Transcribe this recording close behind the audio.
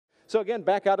So again,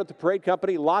 back out at the Parade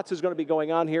Company, lots is going to be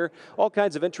going on here. All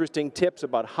kinds of interesting tips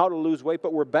about how to lose weight,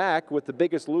 but we're back with the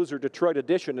Biggest Loser Detroit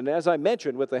edition. And as I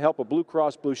mentioned, with the help of Blue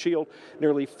Cross Blue Shield,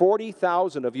 nearly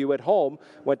 40,000 of you at home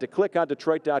went to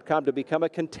clickondetroit.com to become a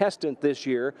contestant this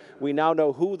year. We now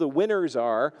know who the winners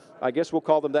are. I guess we'll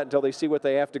call them that until they see what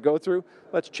they have to go through.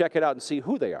 Let's check it out and see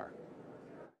who they are.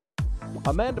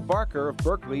 Amanda Barker of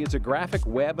Berkeley is a graphic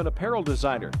web and apparel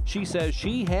designer. She says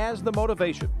she has the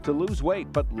motivation to lose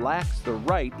weight but lacks the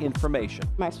right information.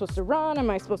 Am I supposed to run? Am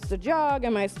I supposed to jog?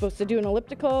 Am I supposed to do an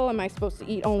elliptical? Am I supposed to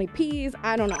eat only peas?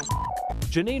 I don't know.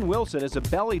 Janine Wilson is a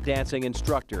belly dancing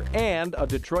instructor and a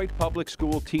Detroit public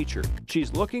school teacher.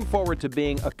 She's looking forward to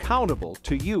being accountable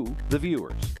to you, the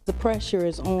viewers. The pressure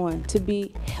is on to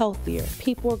be healthier.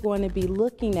 People are going to be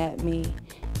looking at me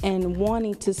and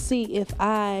wanting to see if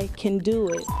I can do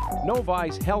it.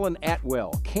 Novi's Helen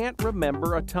Atwell can't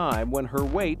remember a time when her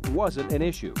weight wasn't an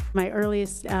issue. My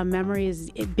earliest memory is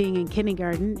it being in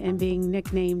kindergarten and being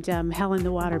nicknamed Helen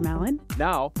the Watermelon.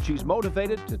 Now she's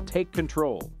motivated to take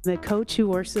control. The coach who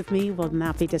works with me will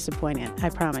not be disappointed,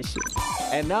 I promise you.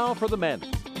 And now for the men.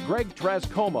 Greg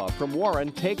Trascoma from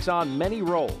Warren takes on many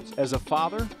roles as a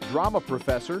father, drama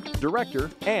professor, director,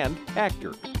 and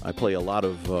actor. I play a lot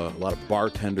of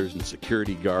bartenders and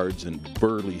security guards and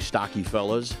burly, stocky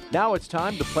fellas. Now it's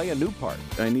time to play a new part.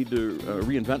 I need to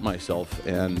reinvent myself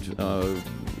and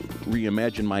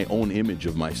reimagine my own image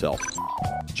of myself.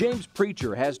 James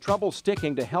Preacher has trouble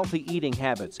sticking to healthy eating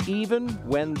habits, even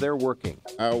when they're working.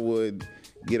 I would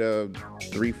get a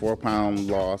 3-4 pound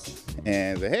loss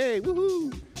and say, hey,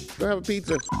 woohoo, go have a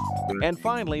pizza. And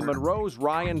finally, Monroe's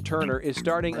Ryan Turner is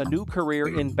starting a new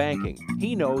career in banking.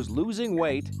 He knows losing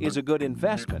weight is a good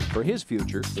investment for his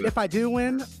future. If I do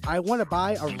win, I want to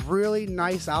buy a really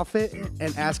nice outfit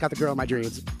and ask out the girl of my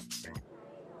dreams.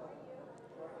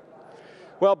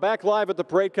 Well, back live at the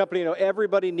Parade Company,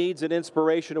 everybody needs an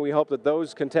inspiration, and we hope that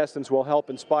those contestants will help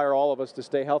inspire all of us to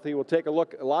stay healthy. We'll take a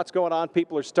look. Lots going on.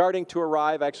 People are starting to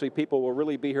arrive. Actually, people will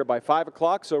really be here by 5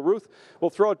 o'clock. So, Ruth,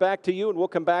 we'll throw it back to you, and we'll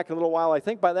come back in a little while. I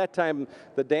think by that time,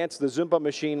 the dance, the Zumba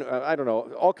machine, I don't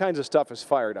know, all kinds of stuff is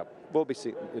fired up. We'll be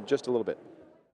seeing in just a little bit.